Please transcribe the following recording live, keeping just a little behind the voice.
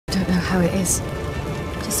how it is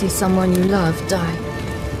to see someone you love die.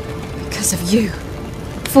 Because of you.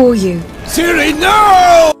 For you. Ciri,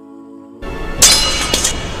 no!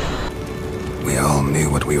 We all knew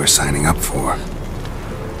what we were signing up for.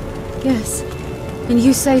 Yes. And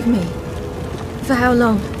you saved me. For how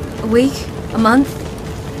long? A week? A month?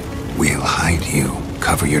 We'll hide you.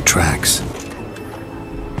 Cover your tracks.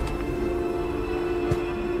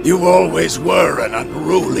 You always were an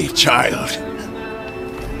unruly child.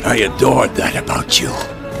 I adored that about you.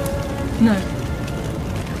 No.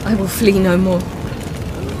 I will flee no more.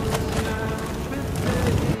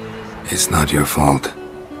 It's not your fault.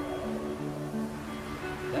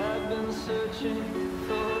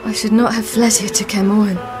 I should not have fled here to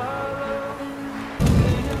Camoran.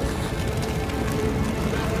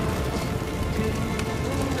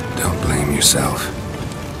 Don't blame yourself.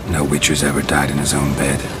 No Witcher's ever died in his own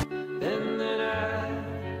bed.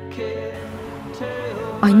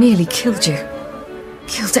 I nearly killed you.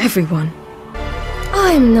 Killed everyone.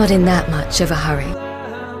 I'm not in that much of a hurry.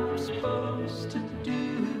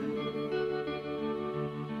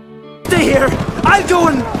 Stay here! I'll go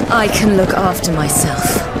and... I can look after myself.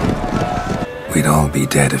 We'd all be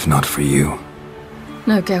dead if not for you.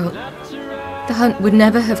 No, Geralt. The hunt would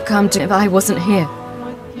never have come to if I wasn't here.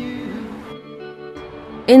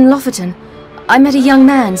 In Lofoten, I met a young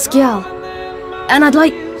man, Skjall. And I'd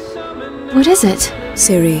like... What is it?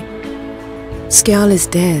 Ciri, Skjall is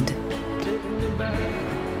dead.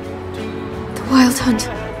 The Wild Hunt.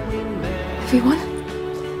 Everyone?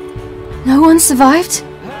 No one survived?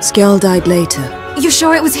 Skjall died later. You're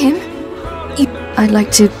sure it was him? I'd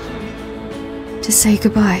like to say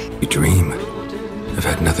goodbye. You dream. I've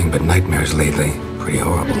had nothing but nightmares lately. Pretty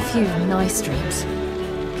horrible. But a few nice dreams.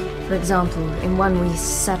 For example, in one we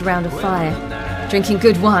sat around a fire, drinking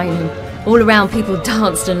good wine, and all around people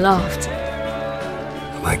danced and laughed.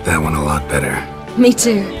 I like that one a lot better. Me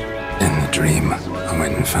too. In the dream, I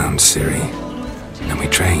went and found Ciri. And we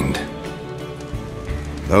trained.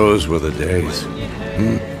 Those were the days.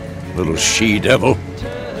 Little she-devil.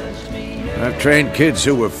 I've trained kids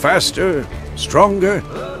who were faster, stronger,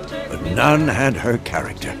 but none had her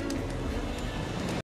character.